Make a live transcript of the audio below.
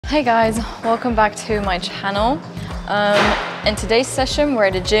Hey guys, welcome back to my channel. In today's session, we're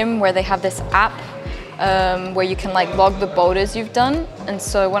at a gym where they have this app where you can like log the boulders you've done. And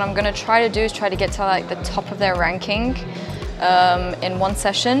so what I'm gonna try to do is try to get to like the top of their ranking in one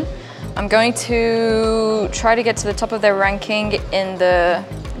session. I'm going to try to get to the top of their ranking in the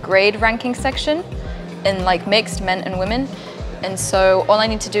grade ranking section in like mixed men and women. And so all I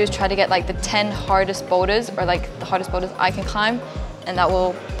need to do is try to get like the 10 hardest boulders, or like the hardest boulders I can climb, and that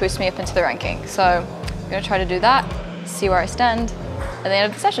will boost me up into the ranking. So I'm gonna try to do that, see where I stand at the end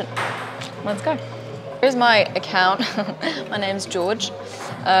of the session. Let's go. Here's my account. My name's George.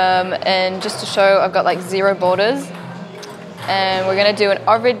 And just to show, I've got like 0 boulders. And we're gonna do an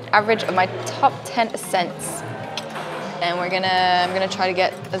average of my top 10 ascents. And I'm gonna try to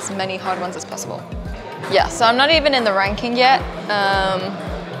get as many hard ones as possible. Yeah, so I'm not even in the ranking yet.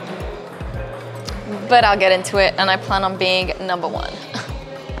 But I'll get into it, and I plan on being number 1.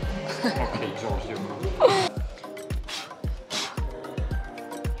 Okay, George, you're cool.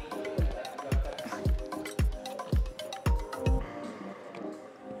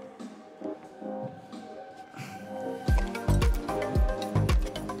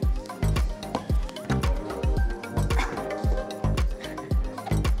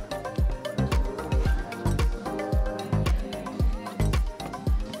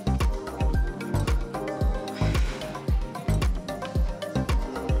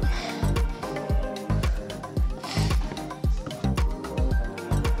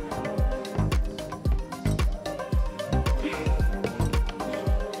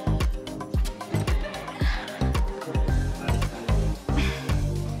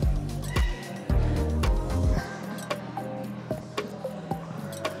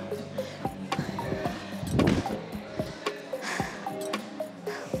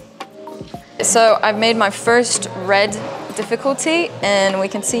 So I've made my first red difficulty, and we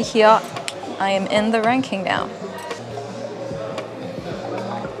can see here I am in the ranking now.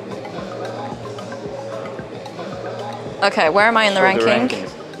 Okay, where am I in the ranking?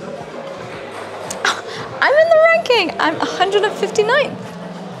 I'm in the ranking! I'm 159th!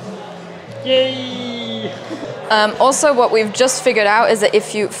 Yay! Also, what we've just figured out is that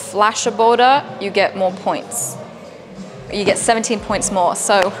if you flash a boulder, you get more points. You get 17 points more,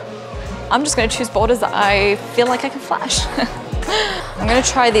 so I'm just gonna choose boulders that I feel like I can flash. I'm gonna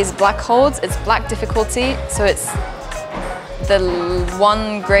try these black holds. It's black difficulty, so it's the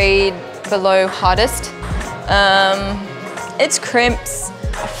 1 grade below hardest. It's crimps.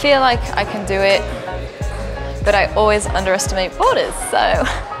 I feel like I can do it, but I always underestimate boulders, so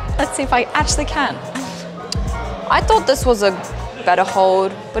let's see if I actually can. I thought this was a better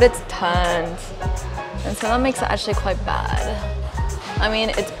hold, but it's turned, and so that makes it actually quite bad. I mean,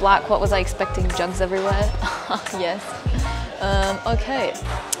 it's black. What was I expecting? Jugs everywhere? Yes. Okay,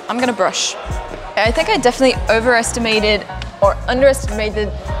 I'm gonna brush. I think I definitely overestimated or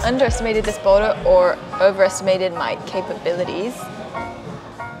underestimated this boulder, or overestimated my capabilities.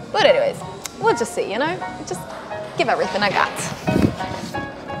 But anyways, we'll just see, you know? Just give everything I got.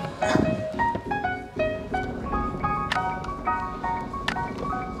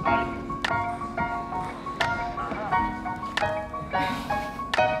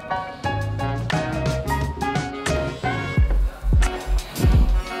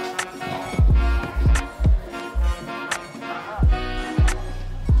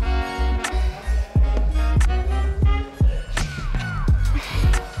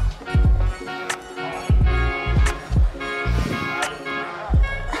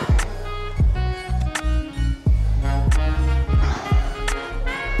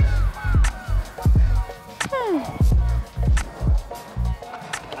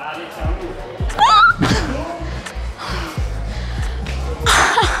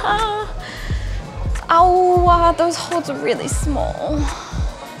 Ow, those holds are really small.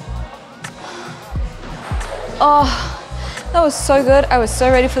 Oh, that was so good. I was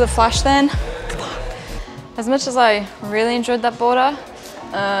so ready for the flash then. As much as I really enjoyed that boulder,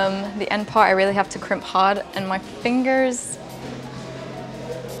 the end part I really have to crimp hard, and my fingers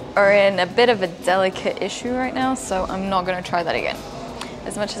are in a bit of a delicate issue right now, so I'm not gonna try that again.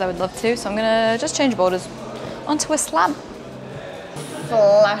 As much as I would love to, so I'm gonna just change boulders onto a slab.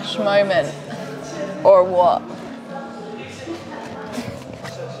 Flash moment. Or what?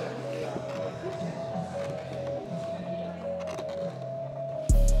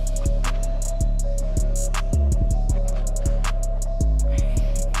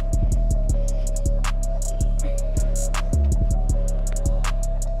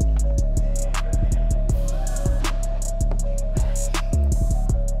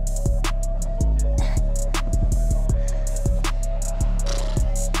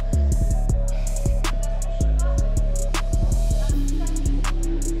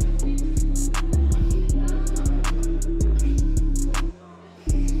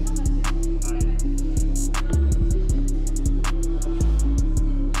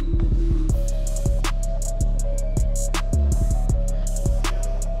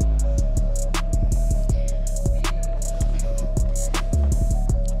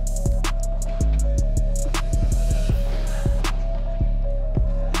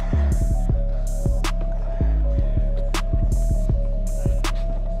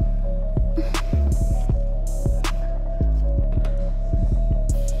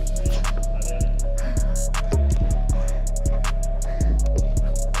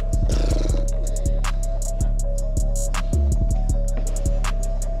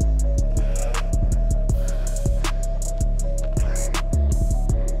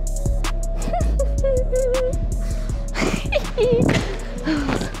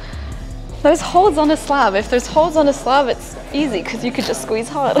 There's holes on a slab. If there's holes on a slab, it's easy because you could just squeeze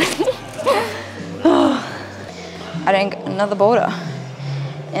hard. Adding another boulder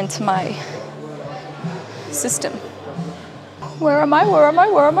into my system. Where am I? Where am I?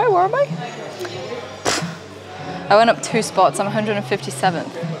 Where am I? Where am I? I went up 2 spots. I'm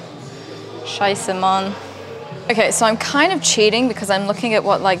 157th. Scheiße, man. Okay, so I'm kind of cheating because I'm looking at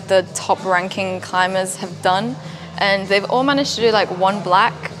what like the top ranking climbers have done, and they've all managed to do like 1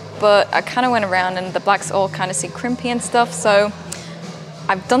 black, but I kind of went around and the blacks all kind of seem crimpy and stuff. So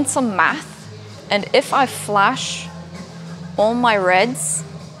I've done some math, and if I flash all my reds,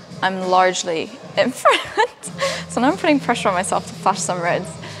 I'm largely in front. So now I'm putting pressure on myself to flash some reds.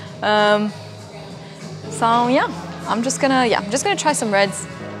 So yeah, I'm just gonna try some reds,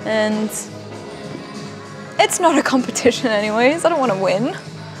 and it's not a competition anyways. I don't want to win.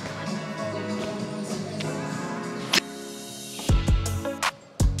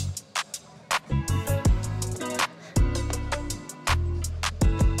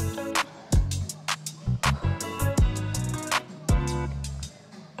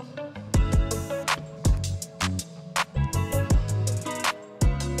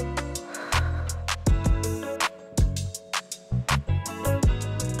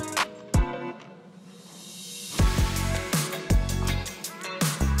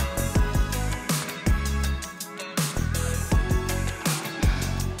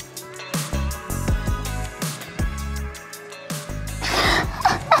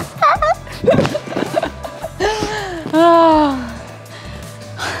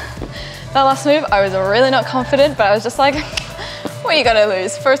 That last move, I was really not confident, but I was just like, what are you gonna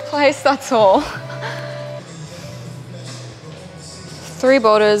lose? First place, that's all. 3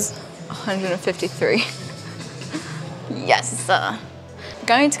 boulders, 153. Yes. I'm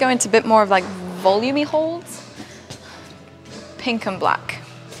going to go into a bit more of like volumey holds. Pink and black.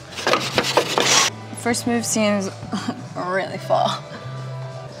 First move seems really far.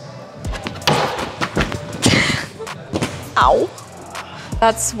 Ow.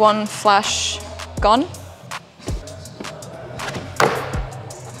 That's 1 flash gone.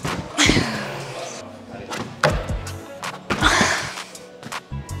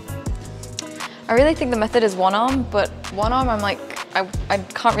 I really think the method is 1 arm, but 1 arm I'm like, I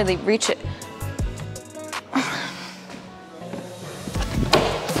can't really reach it.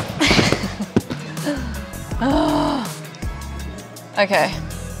 Okay.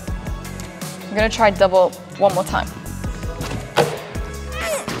 I'm gonna try double 1 more time.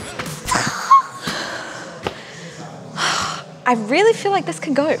 I really feel like this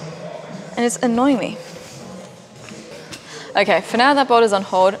could go, and it's annoying me. Okay, for now that boulder's on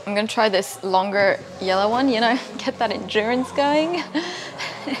hold. I'm gonna try this longer yellow one, you know, get that endurance going.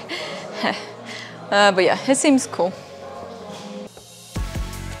 But yeah, it seems cool.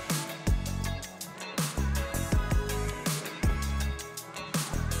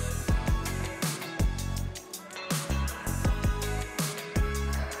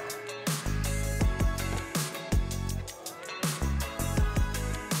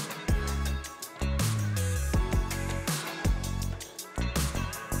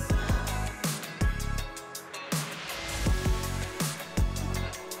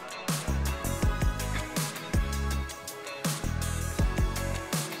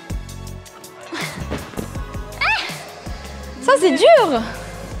 Ça c'est dur!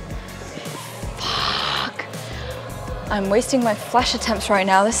 Fuck. I'm wasting my flash attempts right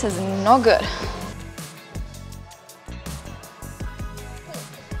now. This is not good.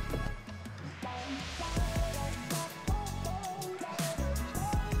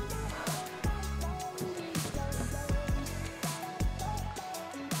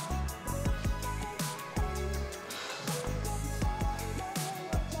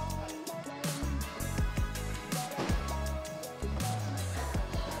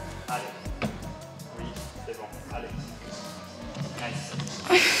 Allez. Oui, c'est bon. Allez. Nice.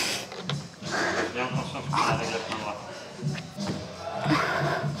 Bien attention parce qu'on arrive à la fin droite.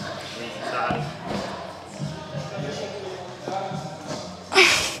 Oui, c'est ça, allez.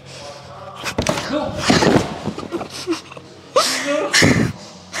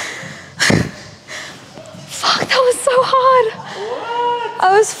 Fuck, that was so hard. What?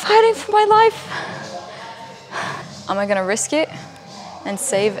 I was fighting for my life. Am I gonna risk it and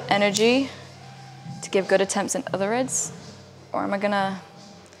save energy to give good attempts in other reds? Or am I gonna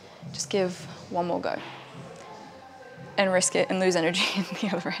just give 1 more go and risk it and lose energy in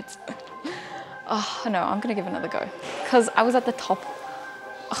the other reds? Oh no, I'm gonna give another go. Cause I was at the top.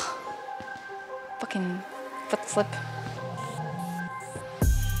 Oh, fucking foot slip.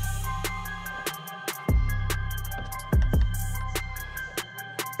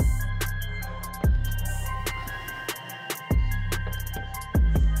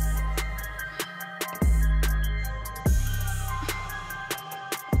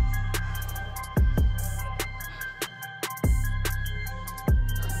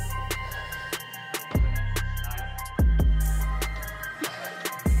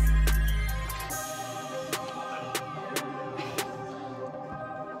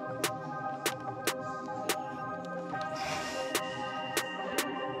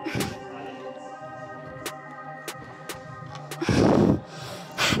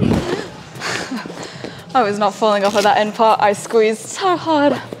 I was not falling off at that end part. I squeezed so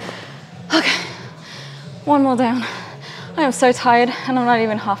hard. Okay, one more down. I am so tired and I'm not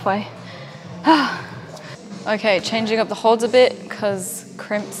even halfway. Okay, changing up the holds a bit because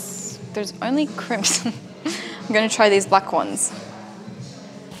crimps, there's only crimps. I'm gonna try these black ones.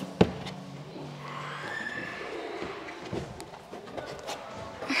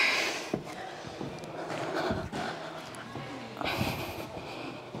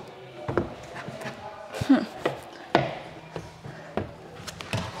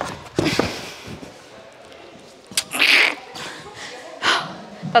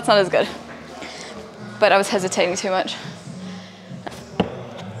 That's not as good, but I was hesitating too much.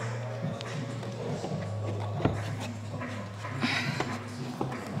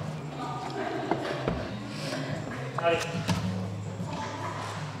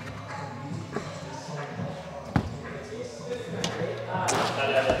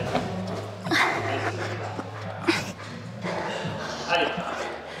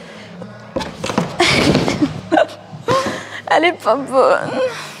 Elle est pas bonne.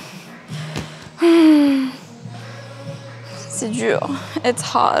 C'est dur. It's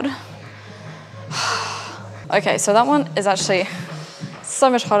hard. Okay, so that one is actually so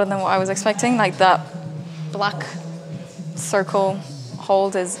much harder than what I was expecting. Like that black circle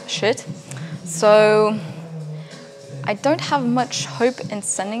hold is shit. So I don't have much hope in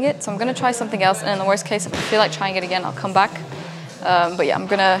sending it. So I'm gonna try something else. And in the worst case, if I feel like trying it again, I'll come back. But yeah, I'm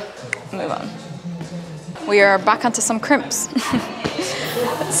gonna move on. We are back onto some crimps.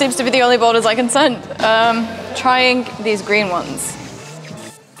 Seems to be the only boulders I can send. Trying these green ones.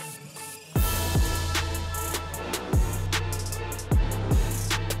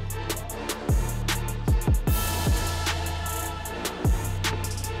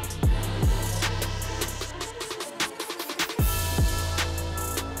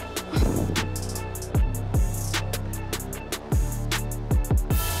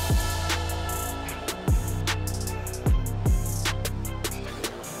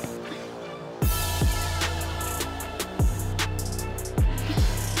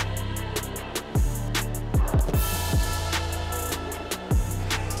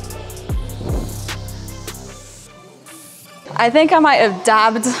 I think I might have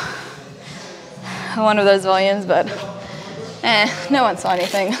dabbed one of those volumes, but no one saw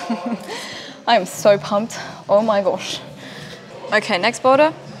anything. I am so pumped. Oh my gosh. Okay, next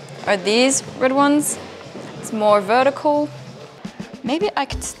boulder are these red ones. It's more vertical. Maybe I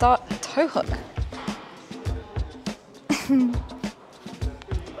could start a toe hook.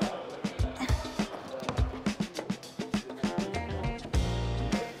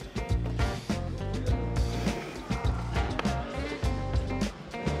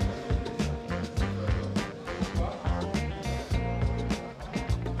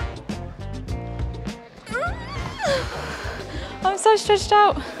 I'm so stretched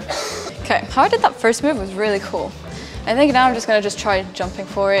out. Okay, how I did that first move was really cool. I think now I'm just gonna try jumping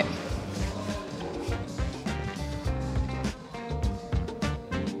for it.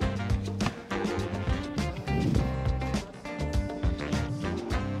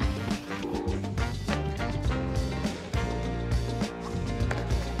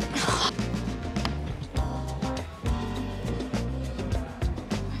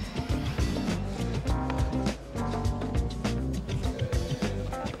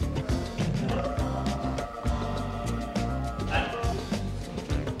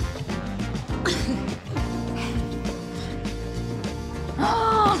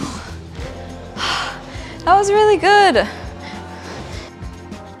 That was really good.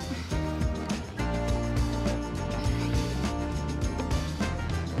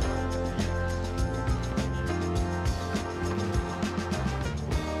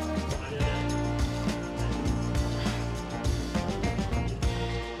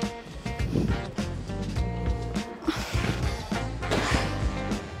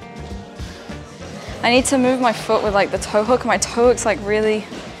 I need to move my foot with like the toe hook. My toe hook's like really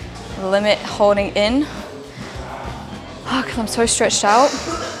limit holding in. Oh, because I'm so stretched out.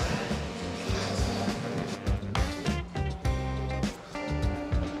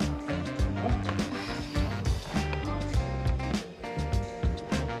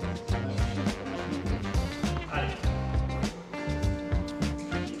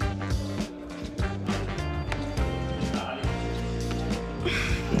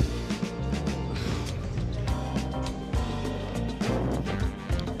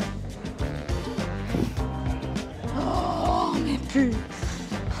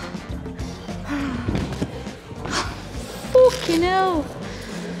 Fucking hell.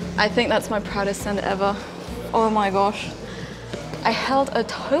 I think that's my proudest send ever. Oh my gosh. I held a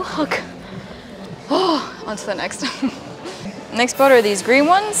toe hook. Oh, on to the next. Next boulder are these green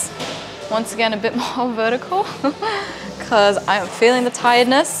ones. Once again, a bit more vertical because I am feeling the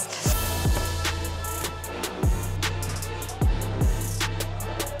tiredness.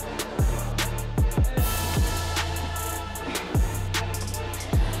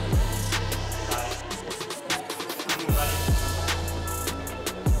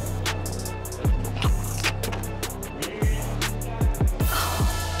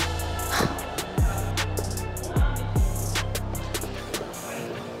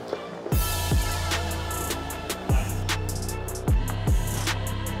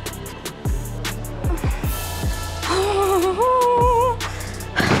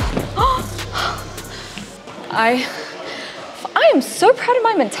 I am so proud of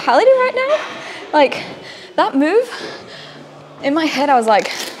my mentality right now. Like that move, in my head I was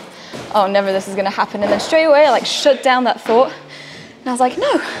like, oh, never this is gonna happen. And then straight away I like shut down that thought. And I was like,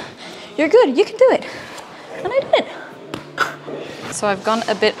 no, you're good, you can do it. And I did it. So I've gone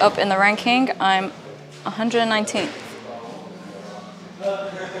a bit up in the ranking. I'm 119th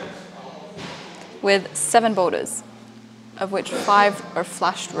with 7 boulders, of which 5 are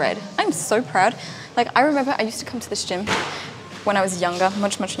flashed red. I'm so proud. Like I remember I used to come to this gym when I was younger,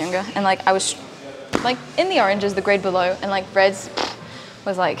 much younger, and like I was like in the oranges, the grade below, and like reds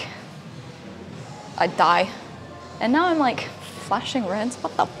was like, I'd die. And now I'm like flashing reds,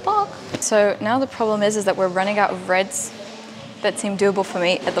 what the fuck? So now the problem is that we're running out of reds that seem doable for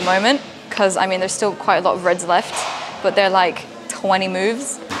me at the moment, because I mean there's still quite a lot of reds left, but they're like 20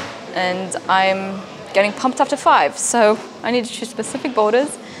 moves, and I'm getting pumped after 5, so I need to choose specific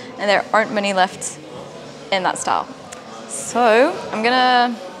boulders, and there aren't many left in that style. So I'm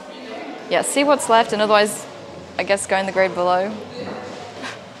gonna, see what's left, and otherwise I guess go in the grade below.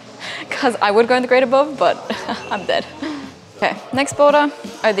 Because I would go in the grade above, but I'm dead. Okay, next boulder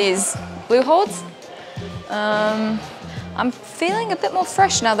are these blue holds. I'm feeling a bit more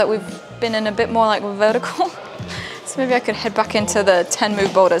fresh now that we've been in a bit more like vertical. So maybe I could head back into the 10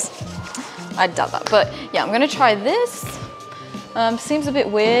 move boulders. I doubt that, but yeah, I'm gonna try this. Seems a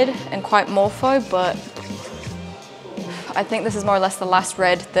bit weird and quite morpho, but I think this is more or less the last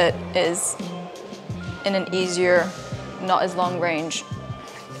red that is in an easier, not as long range.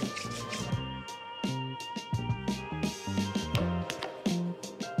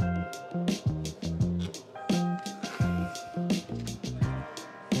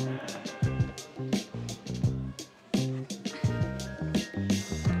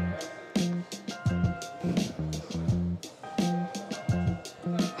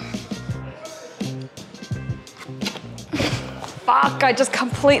 Fuck, I just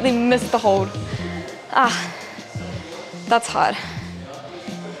completely missed the hold. Ah, that's hard.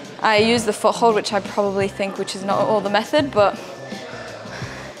 I use the foothold, which I probably think, which is not all the method, but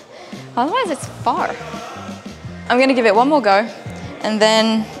otherwise it's far. I'm gonna give it one more go and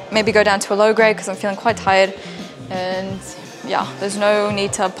then maybe go down to a low grade because I'm feeling quite tired. And yeah, there's no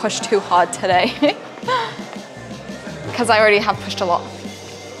need to push too hard today because I already have pushed a lot.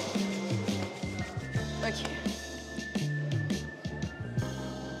 Okay.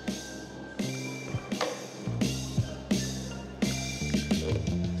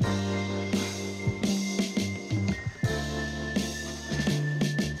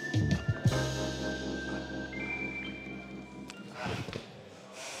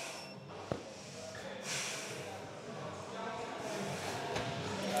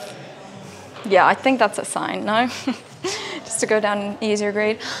 Yeah, I think that's a sign, no? Just to go down an easier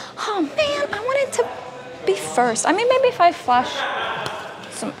grade. Oh man, I wanted to be first. I mean, maybe if I flash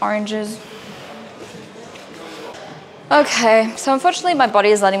some oranges. Okay, so unfortunately my body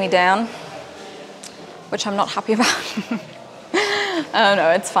is letting me down, which I'm not happy about. Oh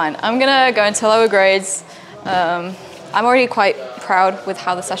no, it's fine. I'm gonna go into lower grades. I'm already quite proud with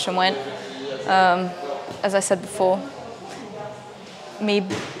how the session went. As I said before, me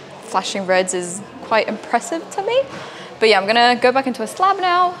flashing reds is quite impressive to me. But yeah, I'm gonna go back into a slab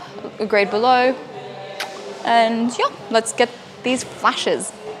now, a grade below, and yeah, let's get these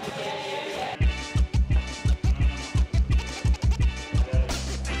flashes.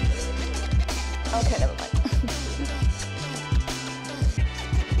 Okay, never mind.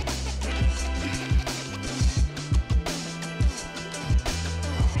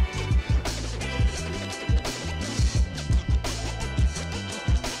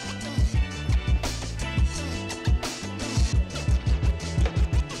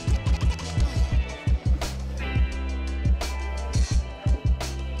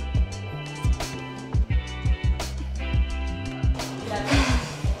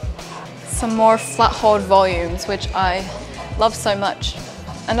 Some more flat hold volumes, which I love so much.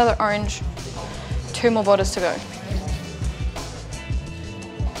 Another orange. 2 more boulders to go.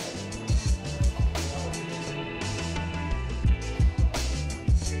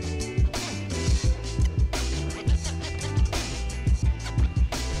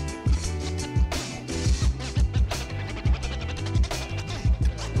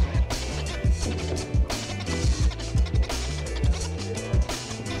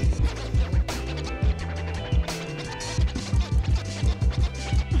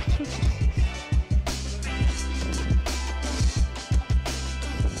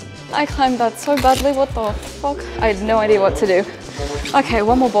 I climbed that so badly, what the fuck? I had no idea what to do. Okay,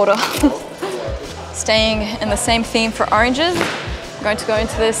 1 more boulder. Staying in the same theme for oranges, I'm going to go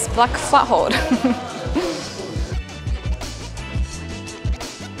into this black flat hold.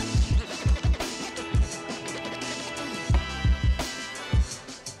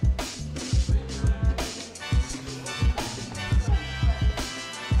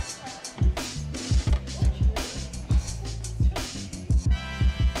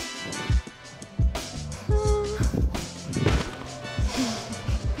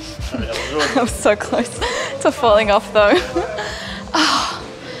 I was so close to falling off though. Oh,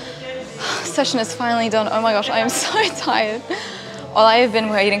 session is finally done. Oh my gosh, I am so tired. All I have been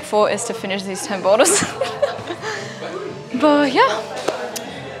waiting for is to finish these 10 boulders. But yeah,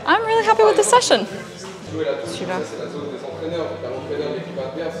 I'm really happy with the session. Super.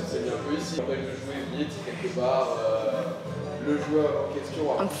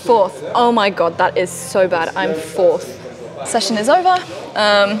 I'm 4th. Oh my god, that is so bad. I'm 4th. Session is over.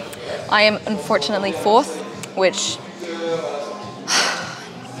 I am unfortunately 4th, which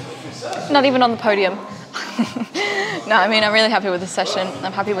not even on the podium. No, I mean, I'm really happy with the session.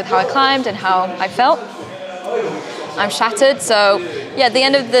 I'm happy with how I climbed and how I felt. I'm shattered, so yeah, at the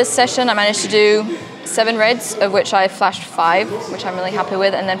end of the session, I managed to do 7 reds, of which I flashed 5, which I'm really happy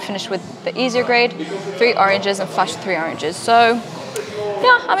with, and then finished with the easier grade, 3 oranges, and flashed 3 oranges. So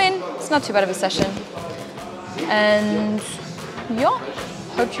yeah, I mean, it's not too bad of a session. And yeah,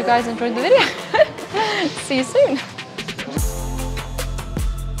 hope you guys enjoyed the video. See you soon.